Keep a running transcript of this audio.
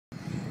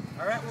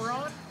All right, we're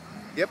on.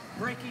 Yep.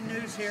 Breaking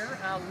news here,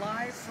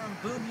 live from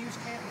Boom U's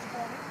Campus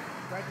Corner.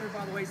 Right there,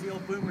 by the way, is the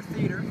old Boomer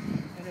Theater.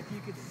 And if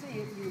you could see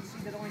it, you would see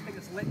that the only thing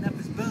that's lit up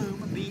is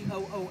Boom,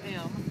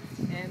 B-O-O-M.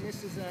 And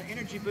this is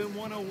Energy Boom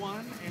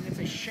 101, and it's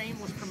a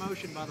shameless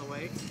promotion, by the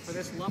way, for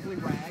this lovely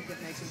rag that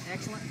makes an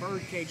excellent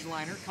birdcage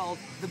liner called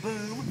the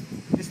Boom.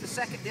 It's the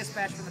second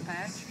dispatch from the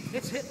patch.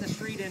 It's hitting the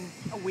street in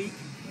a week,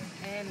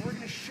 and we're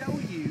going to show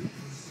you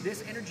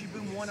this Energy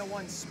Boom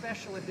 101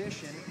 special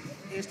edition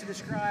is to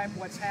describe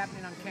what's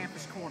happening on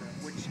Campus Corner,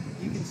 which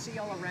you can see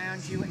all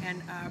around you,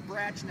 and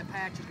Bratch in the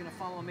patch is going to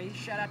follow me.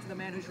 Shout out to the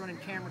man who's running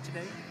camera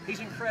today. He's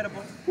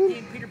incredible. He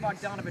and Peter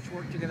Bogdanovich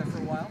worked together for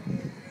a while.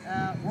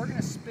 We're going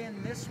to spin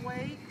this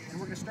way, and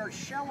we're going to start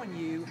showing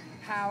you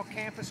how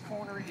Campus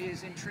Corner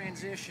is in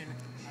transition,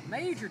 a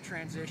major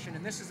transition,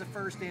 and this is the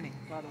first inning,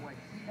 by the way.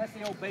 That's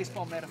the old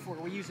baseball metaphor.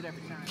 We use it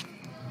every time.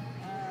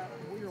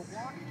 We are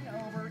walking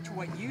over to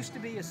what used to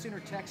be a Sooner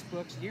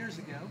textbooks years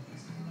ago,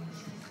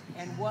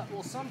 and what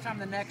will sometime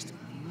the next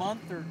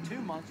month or 2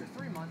 months or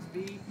 3 months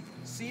be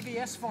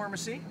CVS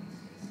Pharmacy,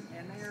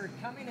 and they are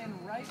coming in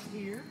right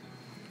here.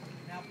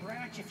 Now,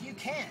 Bratch, if you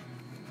can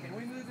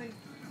we move in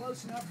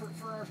close enough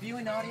for our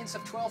viewing audience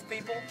of 12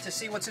 people to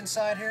see what's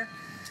inside here?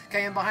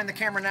 Okay, I'm behind the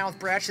camera now with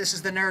Bratch. This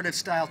is the narrative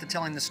style to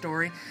telling the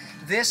story.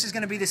 This is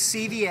going to be the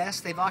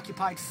CVS. They've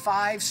occupied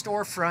 5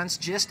 storefronts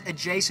just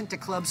adjacent to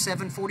Club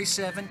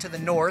 747 to the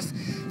north.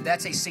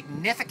 That's a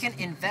significant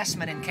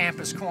investment in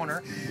Campus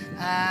Corner.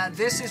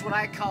 This is what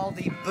I call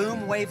the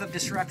boom wave of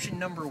disruption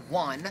number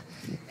 1,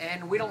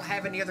 and we don't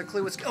have any other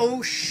clue. It's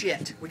oh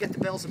shit! We get the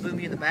bells of Boom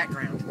U in the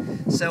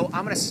background. So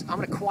I'm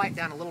gonna quiet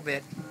down a little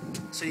bit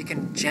so you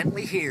can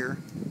gently hear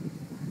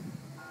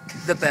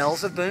the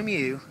bells of Boom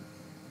U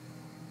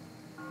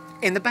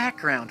in the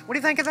background. What do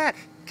you think of that?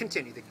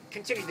 Continue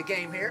the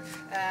game here.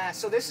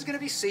 So this is going to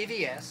be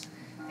CVS,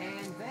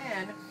 and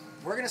then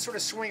we're going to sort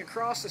of swing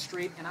across the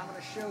street, and I'm going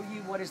to show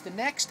you what is the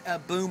next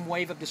boom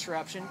wave of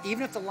disruption.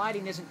 Even if the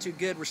lighting isn't too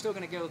good, we're still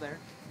going to go there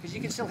because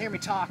you can still hear me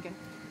talking.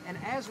 And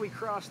as we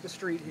cross the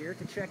street here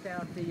to check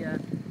out the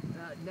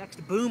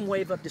next boom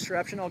wave of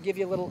disruption, I'll give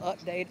you a little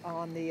update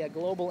on the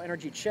global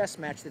energy chess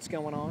match that's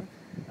going on.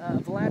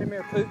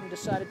 Vladimir Putin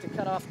decided to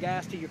cut off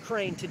gas to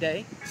Ukraine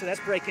today, so that's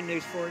breaking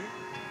news for you.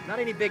 Not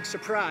any big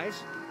surprise.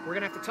 We're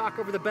going to have to talk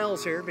over the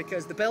bells here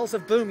because the bells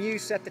of Boom U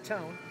set the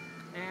tone.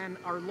 And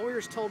our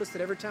lawyers told us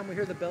that every time we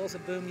hear the bells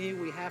of Boom U,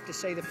 we have to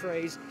say the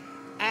phrase,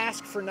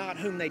 ask for not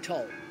whom they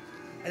told.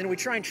 And then we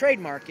try and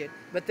trademark it,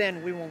 but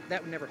then we won't.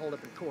 That would never hold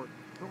up in court.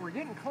 But we're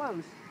getting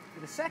close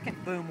to the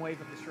second boom wave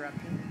of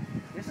disruption.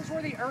 This is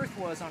where the Earth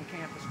was on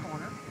Campus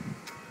Corner.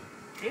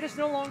 It is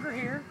no longer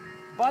here.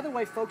 By the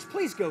way, folks,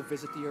 please go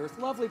visit the Earth.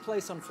 Lovely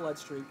place on Flood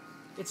Street.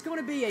 It's going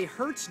to be a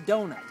Hertz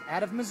Donut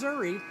out of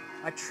Missouri.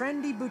 A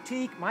trendy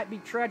boutique, might be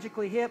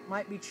tragically hip,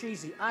 might be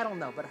cheesy, I don't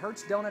know, but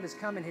Hertz Donut is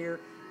coming here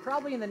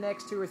probably in the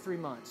next 2 or 3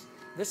 months.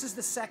 This is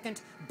the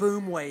second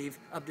boom wave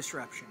of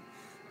disruption.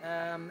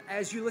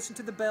 As you listen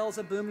to the bells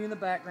of Boom U in the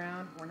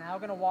background, we're now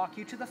going to walk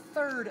you to the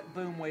third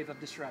boom wave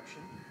of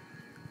disruption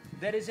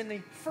that is in the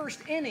first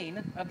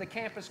inning of the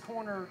Campus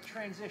Corner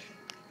transition.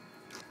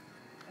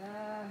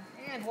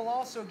 And we'll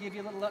also give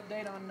you a little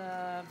update on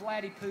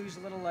Vladdy Pooh's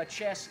little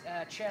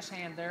chess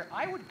hand there.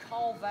 I would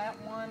call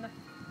that one,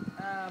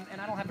 and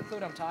I don't have a clue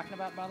what I'm talking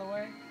about, by the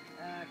way,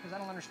 because I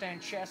don't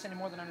understand chess any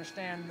more than I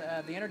understand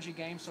the energy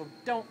game, so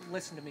don't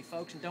listen to me,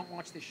 folks, and don't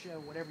watch this show,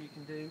 whatever you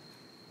can do.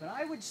 But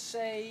I would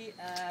say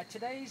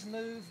today's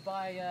move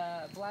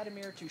by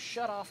Vladimir to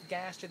shut off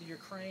gas to the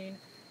Ukraine,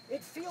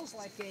 it feels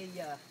like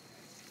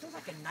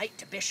a knight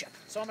to bishop,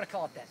 so I'm going to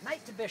call it that.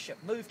 Knight to bishop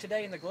move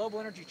today in the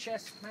global energy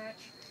chess match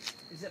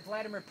is that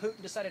Vladimir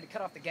Putin decided to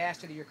cut off the gas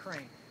to the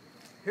Ukraine.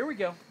 Here we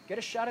go. Get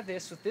a shot of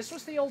this. So this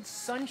was the old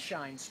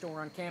Sunshine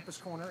store on Campus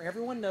Corner.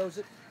 Everyone knows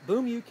it.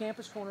 Boom U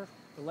Campus Corner,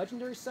 the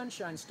legendary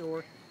Sunshine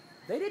store.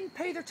 They didn't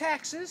pay their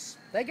taxes.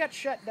 They got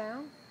shut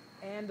down,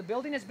 and the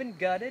building has been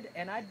gutted,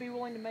 and I'd be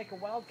willing to make a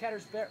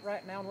wildcatter's bet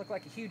right now and look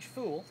like a huge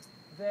fool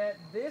that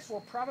this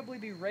will probably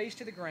be razed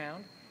to the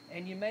ground,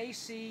 and you may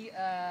see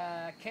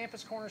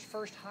Campus Corner's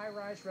first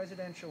high-rise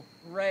residential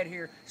right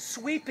here,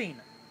 sweeping,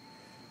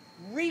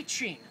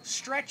 reaching,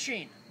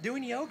 stretching,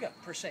 doing yoga,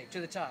 per se,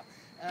 to the top.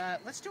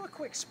 Let's do a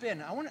quick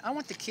spin. I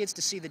want the kids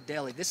to see the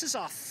deli. This is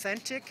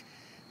authentic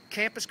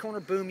Campus Corner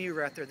Boom U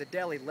right there, the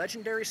deli,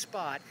 legendary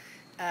spot,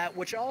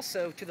 which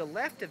also, to the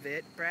left of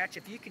it, Bratch,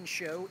 if you can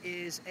show,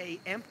 is a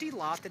empty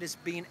lot that is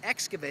being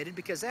excavated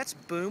because that's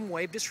boom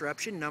wave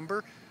disruption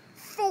number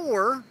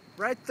 4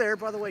 right there.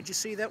 By the way, did you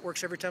see that?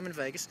 Works every time in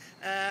Vegas.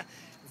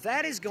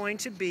 That is going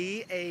to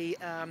be a,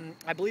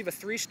 I believe, a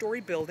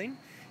 3-story building,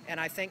 and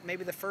I think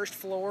maybe the first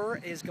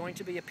floor is going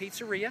to be a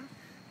pizzeria,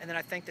 and then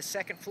I think the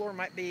second floor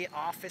might be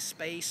office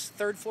space,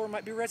 third floor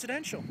might be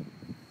residential.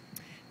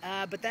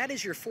 But that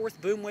is your 4th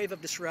boom wave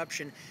of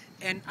disruption,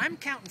 and I'm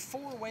counting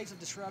 4 waves of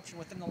disruption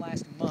within the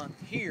last month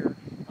here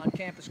on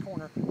Campus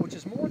Corner, which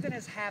is more than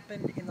has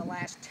happened in the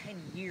last 10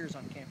 years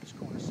on Campus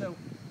Corner. So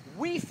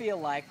we feel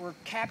like we're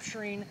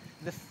capturing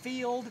the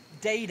field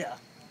data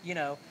you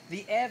know,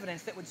 the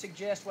evidence that would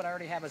suggest what I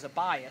already have as a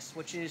bias,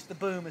 which is the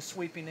boom is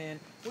sweeping in.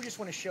 We just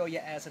want to show you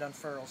as it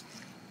unfurls.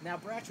 Now,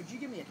 Bratch, would you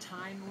give me a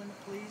time limit,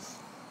 please?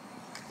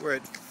 We're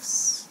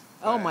at...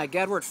 Oh my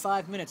God, we're at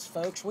 5 minutes,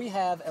 folks. We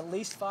have at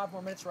least 5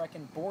 more minutes where I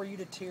can bore you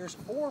to tears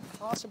or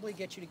possibly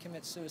get you to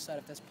commit suicide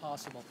if that's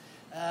possible.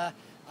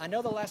 I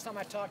know the last time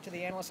I talked to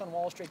the analysts on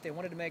Wall Street, they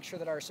wanted to make sure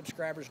that our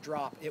subscribers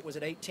drop. It was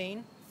at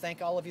 18.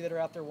 Thank all of you that are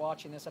out there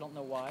watching this. I don't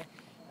know why.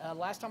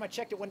 Last time I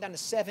checked, it went down to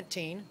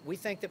 17. We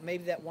think that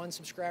maybe that one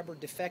subscriber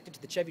defected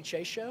to the Chevy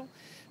Chase show,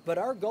 but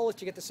our goal is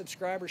to get the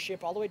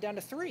subscribership all the way down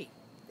to 3,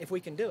 if we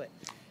can do it.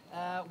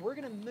 We're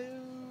going to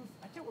move,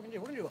 I think we're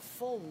going to do a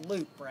full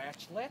loop,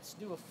 Bratch. Let's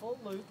do a full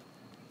loop.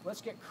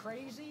 Let's get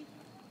crazy.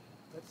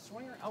 Let's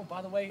swing her. Oh,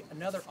 by the way,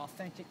 another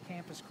authentic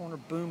Campus Corner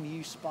Boom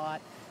U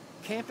spot.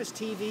 Campus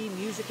TV,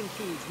 music and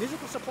keys.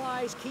 Musical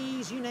supplies,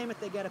 keys, you name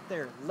it, they got it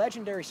there.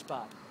 Legendary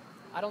spot.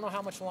 I don't know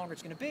how much longer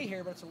it's going to be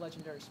here, but it's a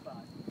legendary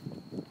spot.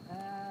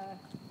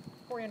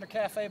 Coriander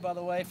Cafe, by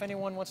the way, if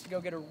anyone wants to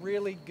go get a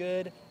really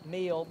good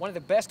meal, one of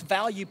the best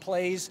value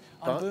plays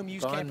on Boom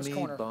U's Campus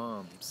Corner.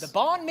 Bombs. The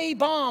Banh Mi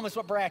Bomb is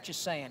what Bratch is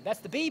saying.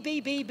 That's the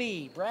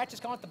BBBB. Bratch is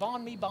calling it the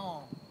Banh Mi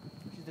Bomb,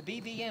 which is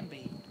the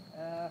BBMB.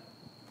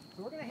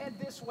 So we're going to head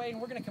this way,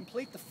 and we're going to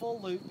complete the full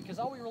loop, because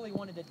all we really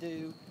wanted to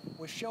do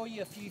was show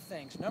you a few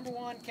things. Number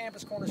one,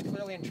 Campus Corner is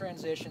clearly in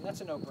transition.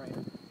 That's a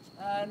no-brainer.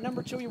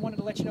 Number two, we wanted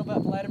to let you know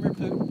about Vladimir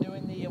Putin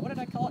doing the, what did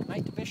I call it,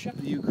 Knight to Bishop?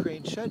 The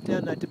Ukraine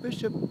shutdown, Knight to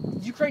Bishop.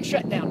 Ukraine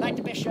shutdown, Knight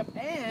to Bishop.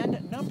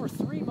 And number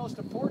three, most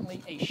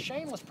importantly, a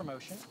shameless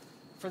promotion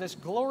for this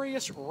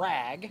glorious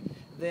rag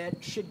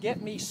that should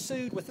get me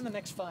sued within the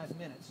next 5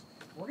 minutes.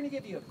 We're going to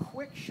give you a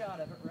quick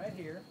shot of it right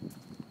here.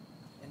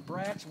 And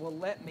Bratch will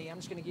let me, I'm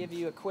just going to give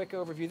you a quick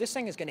overview. This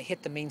thing is going to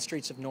hit the mean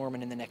streets of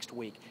Norman in the next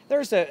week.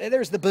 There's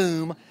the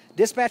boom,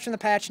 Dispatch from the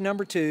Patch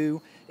number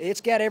 2.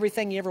 It's got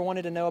everything you ever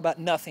wanted to know about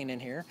nothing in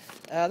here.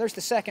 There's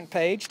the second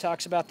page,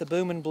 talks about the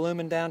boom and bloom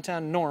in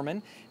downtown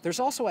Norman. There's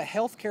also a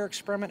healthcare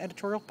experiment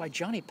editorial by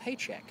Johnny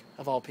Paycheck,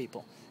 of all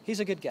people. He's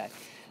a good guy.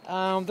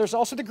 There's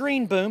also the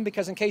green boom,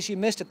 because in case you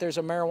missed it, there's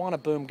a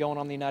marijuana boom going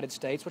on in the United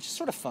States, which is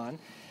sort of fun.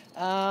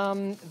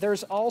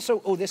 There's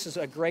also, oh, this is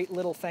a great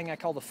little thing I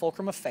call the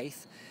Fulcrum of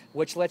Faith,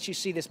 which lets you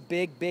see this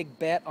big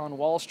bet on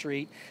Wall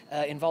Street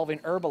involving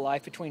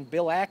Herbalife between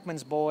Bill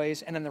Ackman's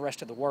boys and then the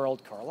rest of the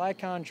world. Carl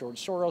Icahn,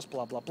 George Soros,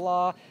 blah, blah,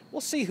 blah.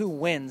 We'll see who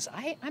wins.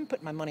 I'm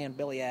putting my money on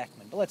Billy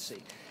Ackman, but let's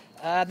see.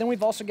 Then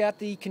we've also got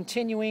the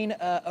continuing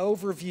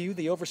overview,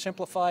 the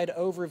oversimplified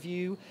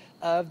overview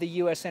of the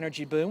U.S.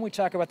 energy boom. We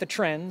talk about the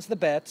trends, the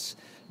bets,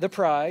 the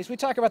prize. We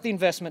talk about the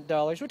investment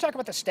dollars. We talk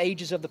about the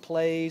stages of the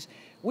plays.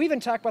 We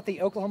even talk about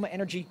the Oklahoma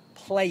energy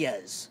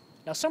playas.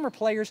 Now, some are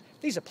players.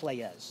 These are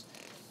playas.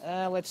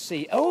 Let's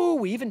see. Oh,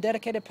 we even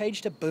dedicate a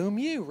page to Boom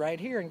U right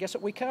here. And guess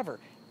what we cover?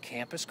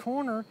 Campus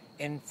Corner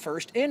in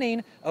first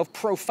inning of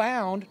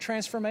profound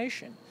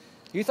transformation.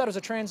 You thought it was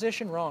a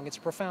transition? Wrong. It's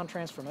a profound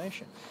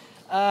transformation.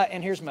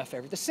 And here's my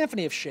favorite, the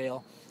Symphony of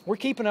Shale. We're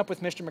keeping up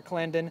with Mr.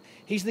 McClendon.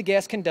 He's the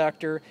guest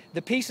conductor.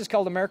 The piece is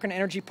called American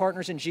Energy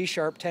Partners in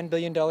G-Sharp, $10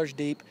 billion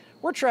deep.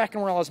 We're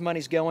tracking where all his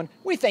money's going.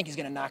 We think he's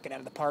going to knock it out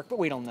of the park, but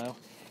we don't know.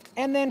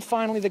 And then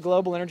finally, the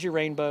Global Energy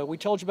Rainbow. We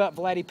told you about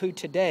Vladipu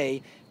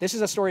today. This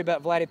is a story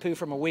about Vladipu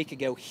from a week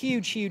ago.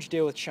 Huge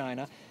deal with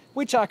China.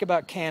 We talk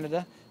about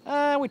Canada.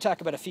 We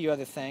talk about a few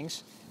other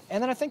things.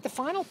 And then I think the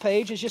final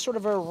page is just sort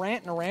of a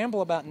rant and a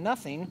ramble about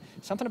nothing.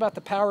 Something about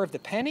the power of the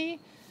penny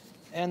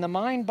and the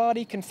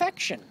Mind-Body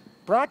Confection.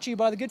 Brought to you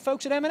by the good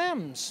folks at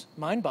M&M's.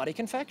 Mind-Body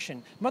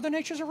Confection. Mother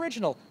Nature's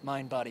original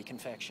Mind-Body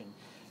Confection.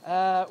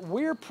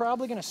 We're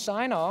probably going to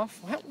sign off.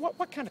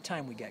 What kind of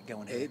time we got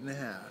going here?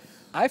 8.5.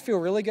 I feel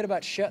really good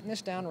about shutting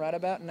this down right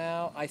about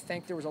now. I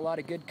think there was a lot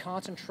of good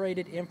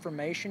concentrated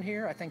information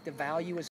here. I think the value is